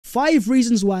5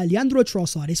 reasons why Leandro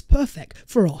Trossard is perfect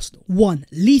for Arsenal. 1.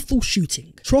 Lethal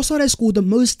shooting. Trossard has scored the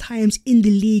most times in the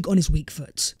league on his weak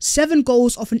foot. 7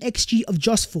 goals off an XG of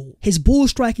just 4. His ball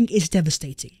striking is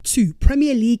devastating. 2.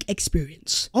 Premier League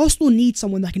experience. Arsenal needs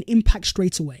someone that can impact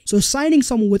straight away, so signing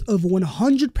someone with over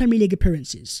 100 Premier League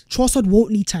appearances, Trossard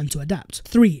won't need time to adapt.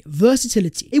 3.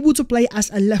 Versatility. Able to play as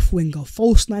a left winger,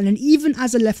 false 9 and even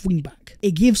as a left wing back.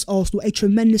 It gives Arsenal a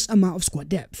tremendous amount of squad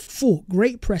depth. 4.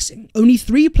 Great pressing. Only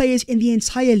 3 players in the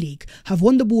entire league have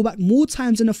won the ball back more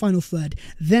times in the final third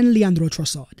than Leandro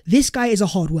Trossard. This guy is a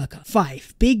hard worker.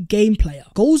 5. Big game player.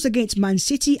 Goals against Man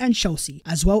City and Chelsea,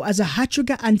 as well as a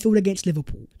hat-trick at Anfield against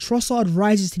Liverpool. Trossard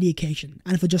rises to the occasion,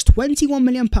 and for just £21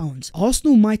 million,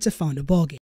 Arsenal might have found a bargain.